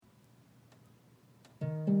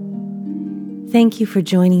Thank you for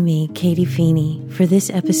joining me, Katie Feeney, for this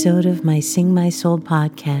episode of my Sing My Soul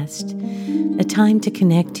podcast, a time to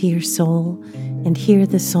connect to your soul and hear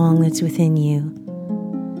the song that's within you.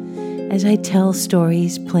 As I tell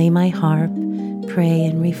stories, play my harp, pray,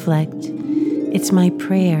 and reflect, it's my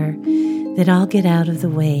prayer that I'll get out of the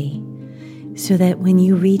way so that when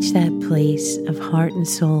you reach that place of heart and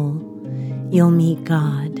soul, you'll meet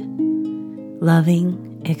God,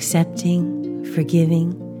 loving, accepting,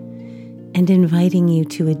 forgiving, and inviting you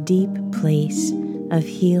to a deep place of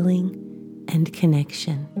healing and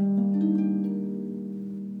connection.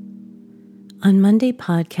 On Monday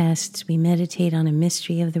podcasts, we meditate on a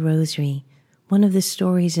mystery of the Rosary, one of the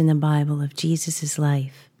stories in the Bible of Jesus'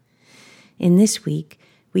 life. In this week,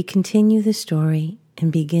 we continue the story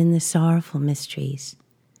and begin the sorrowful mysteries.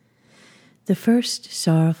 The first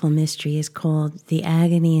sorrowful mystery is called the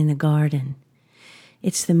Agony in the Garden.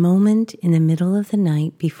 It's the moment in the middle of the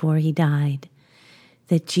night before he died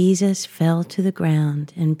that Jesus fell to the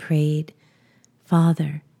ground and prayed,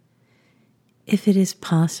 "Father, if it is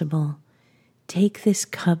possible, take this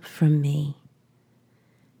cup from me,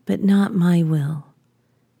 but not my will,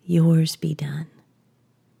 yours be done."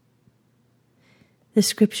 The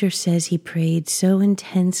scripture says he prayed so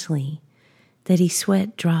intensely that he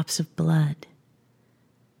sweat drops of blood.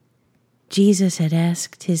 Jesus had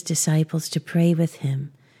asked his disciples to pray with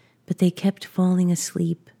him, but they kept falling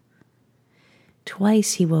asleep.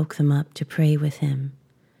 Twice he woke them up to pray with him.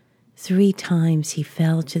 3 times he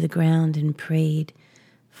fell to the ground and prayed,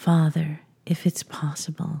 "Father, if it's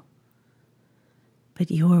possible, but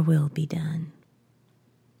your will be done."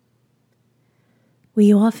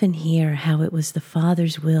 We often hear how it was the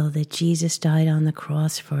Father's will that Jesus died on the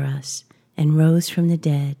cross for us and rose from the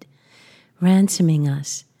dead, ransoming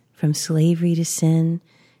us from slavery to sin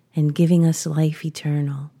and giving us life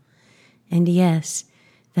eternal. And yes,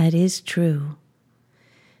 that is true.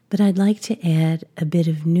 But I'd like to add a bit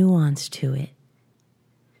of nuance to it.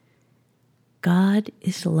 God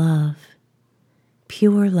is love,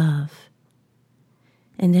 pure love.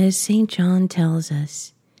 And as St. John tells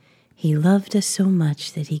us, he loved us so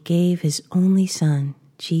much that he gave his only Son,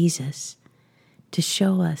 Jesus, to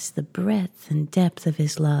show us the breadth and depth of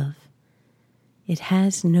his love. It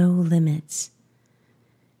has no limits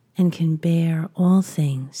and can bear all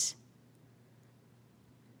things.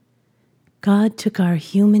 God took our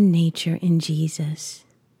human nature in Jesus.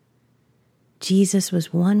 Jesus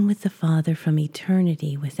was one with the Father from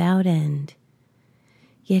eternity without end,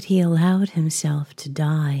 yet he allowed himself to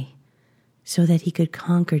die so that he could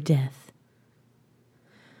conquer death.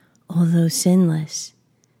 Although sinless,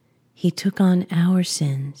 he took on our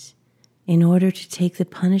sins in order to take the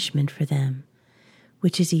punishment for them,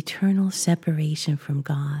 which is eternal separation from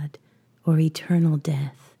God or eternal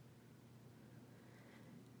death.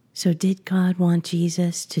 So did God want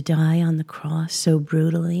Jesus to die on the cross so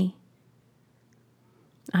brutally?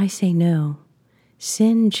 I say no.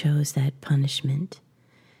 Sin chose that punishment.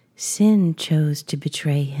 Sin chose to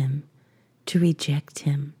betray him, to reject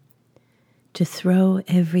him, to throw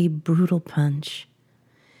every brutal punch,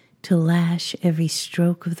 to lash every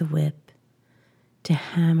stroke of the whip, to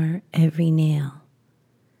hammer every nail.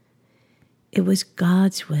 It was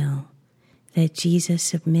God's will that Jesus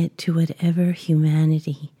submit to whatever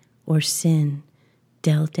humanity or sin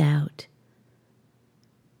dealt out.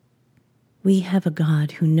 We have a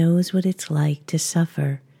God who knows what it's like to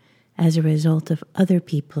suffer as a result of other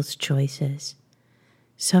people's choices,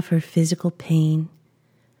 suffer physical pain,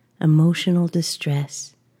 emotional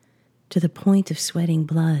distress, to the point of sweating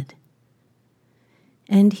blood.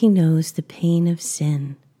 And he knows the pain of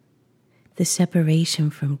sin, the separation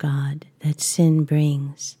from God that sin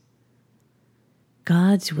brings.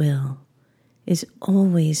 God's will is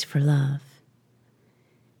always for love.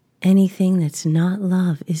 Anything that's not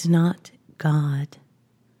love is not God.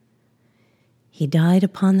 He died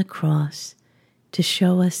upon the cross to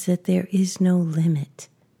show us that there is no limit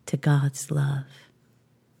to God's love.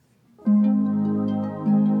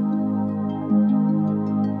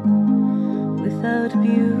 Without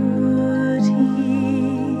beauty,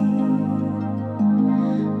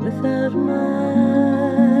 without majesty,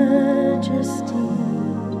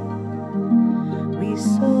 we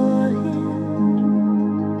saw him,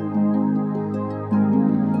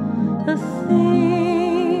 a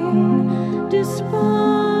thing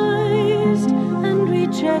despised and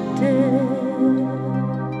rejected,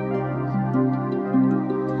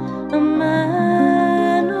 a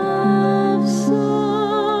man of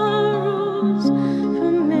sorrows,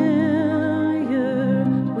 familiar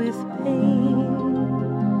with pain.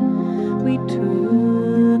 We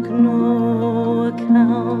took no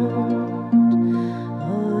account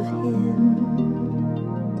of him.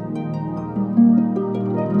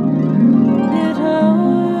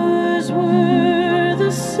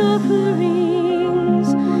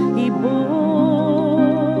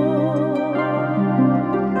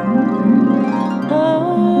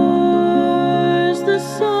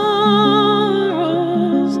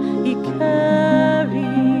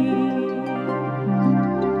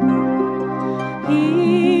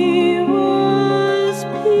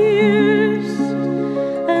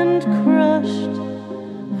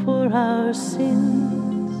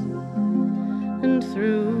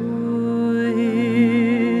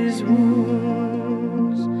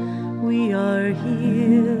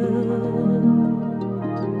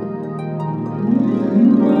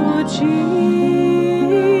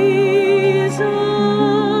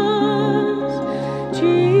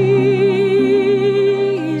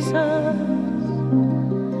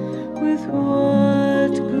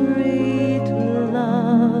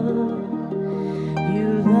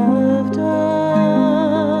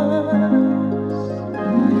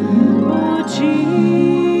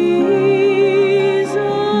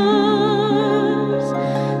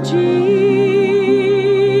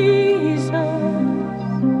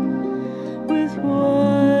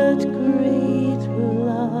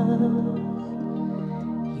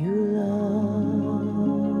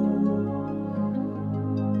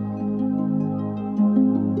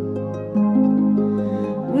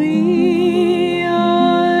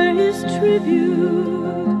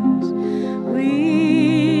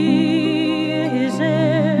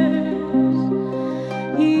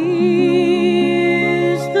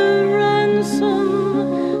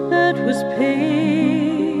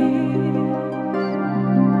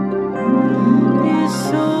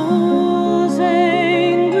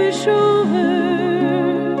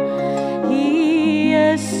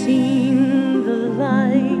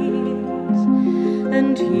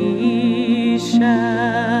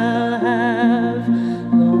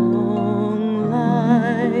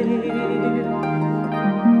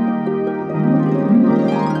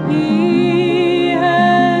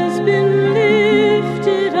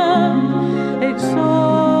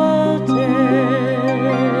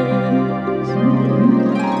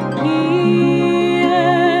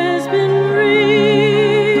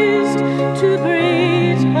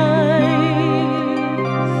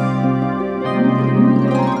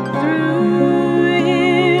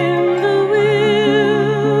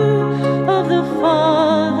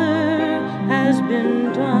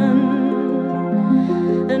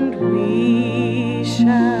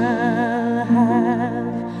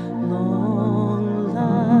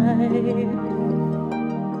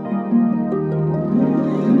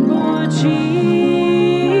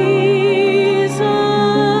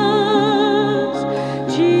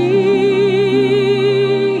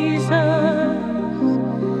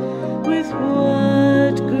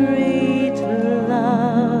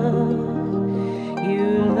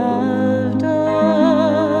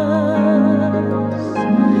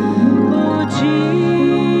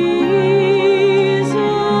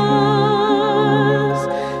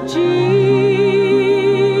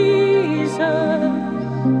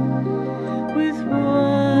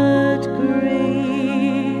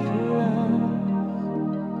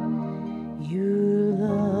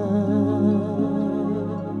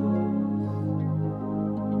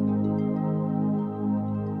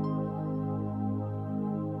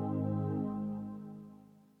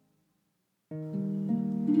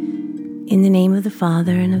 In the name of the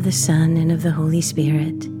Father, and of the Son, and of the Holy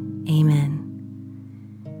Spirit. Amen.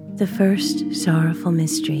 The first sorrowful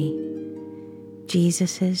mystery,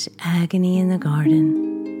 Jesus' agony in the garden.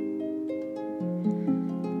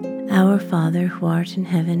 Our Father, who art in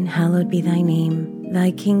heaven, hallowed be thy name.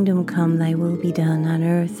 Thy kingdom come, thy will be done on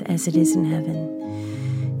earth as it is in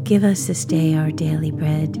heaven. Give us this day our daily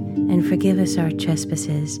bread, and forgive us our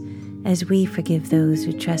trespasses, as we forgive those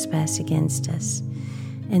who trespass against us.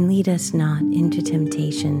 And lead us not into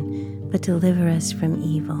temptation, but deliver us from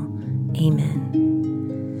evil.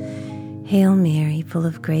 Amen. Hail Mary, full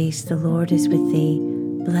of grace, the Lord is with thee.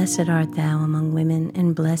 Blessed art thou among women,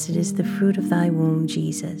 and blessed is the fruit of thy womb,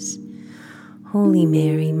 Jesus. Holy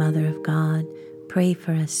Mary, Mother of God, pray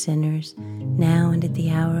for us sinners, now and at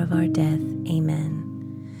the hour of our death. Amen.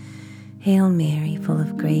 Hail Mary, full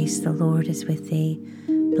of grace, the Lord is with thee.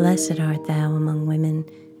 Blessed art thou among women,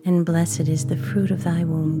 and blessed is the fruit of thy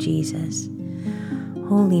womb, Jesus.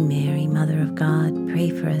 Holy Mary, Mother of God, pray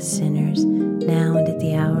for us sinners, now and at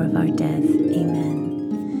the hour of our death.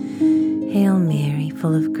 Amen. Hail Mary,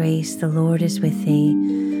 full of grace, the Lord is with thee.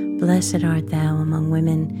 Blessed art thou among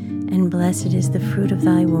women, and blessed is the fruit of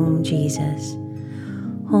thy womb, Jesus.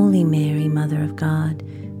 Holy Mary, Mother of God,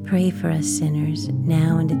 pray for us sinners,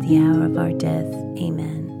 now and at the hour of our death.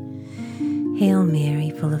 Amen. Hail Mary,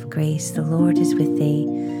 full of grace, the Lord is with thee.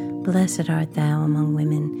 Blessed art thou among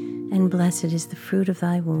women, and blessed is the fruit of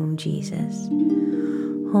thy womb, Jesus.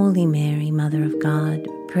 Holy Mary, Mother of God,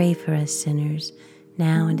 pray for us sinners,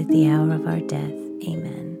 now and at the hour of our death.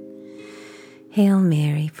 Amen. Hail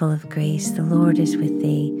Mary, full of grace, the Lord is with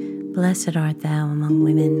thee. Blessed art thou among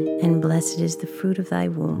women, and blessed is the fruit of thy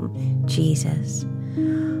womb, Jesus.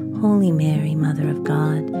 Holy Mary, Mother of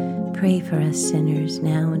God, pray for us sinners,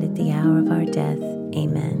 now and at the hour of our death.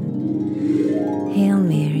 Amen. Hail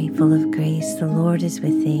Mary, full of grace, the Lord is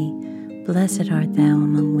with thee. Blessed art thou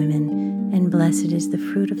among women, and blessed is the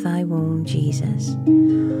fruit of thy womb, Jesus.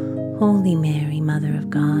 Holy Mary, Mother of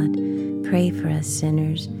God, pray for us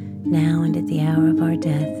sinners, now and at the hour of our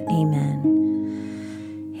death.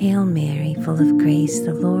 Amen. Hail Mary, full of grace,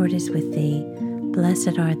 the Lord is with thee.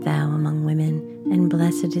 Blessed art thou among women, and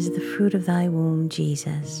blessed is the fruit of thy womb,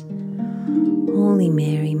 Jesus. Holy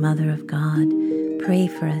Mary, Mother of God, pray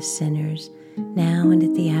for us sinners, now and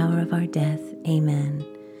at the hour of our death. Amen.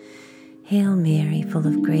 Hail Mary, full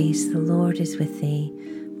of grace, the Lord is with thee.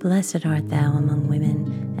 Blessed art thou among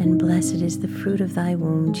women, and blessed is the fruit of thy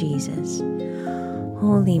womb, Jesus.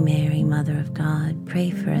 Holy Mary, Mother of God, pray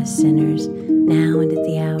for us sinners, now and at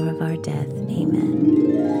the hour of our death.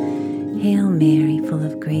 Amen. Hail Mary, full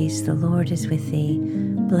of grace, the Lord is with thee.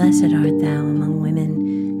 Blessed art thou among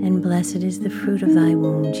women, and blessed is the fruit of thy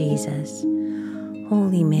womb, Jesus.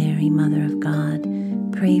 Holy Mary, Mother of God,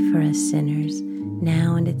 pray for us sinners,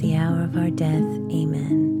 now and at the hour of our death.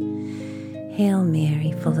 Amen. Hail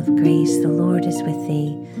Mary, full of grace, the Lord is with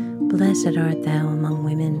thee. Blessed art thou among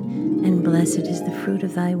women, and blessed is the fruit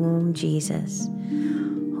of thy womb, Jesus.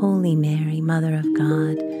 Holy Mary, Mother of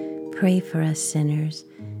God, pray for us sinners,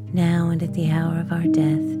 now and at the hour of our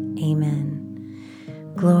death. Amen.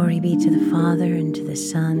 Glory be to the Father, and to the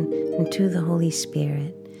Son, and to the Holy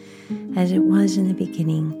Spirit, as it was in the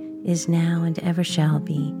beginning, is now, and ever shall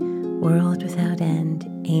be, world without end.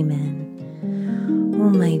 Amen. O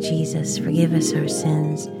my Jesus, forgive us our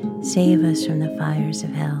sins, save us from the fires of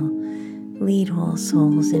hell, lead all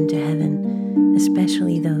souls into heaven,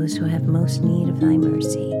 especially those who have most need of thy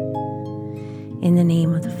mercy. In the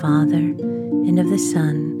name of the Father, and of the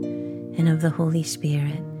Son, and of the Holy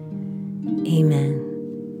Spirit. Amen.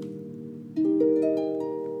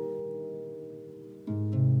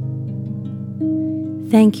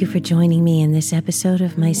 Thank you for joining me in this episode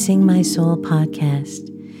of my Sing My Soul podcast.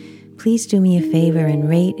 Please do me a favor and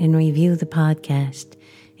rate and review the podcast.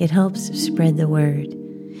 It helps spread the word.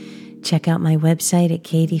 Check out my website at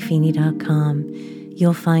katiefeeney.com.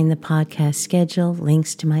 You'll find the podcast schedule,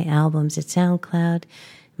 links to my albums at SoundCloud,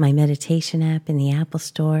 my meditation app in the Apple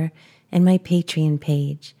Store, and my Patreon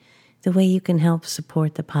page, the way you can help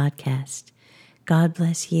support the podcast. God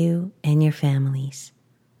bless you and your families.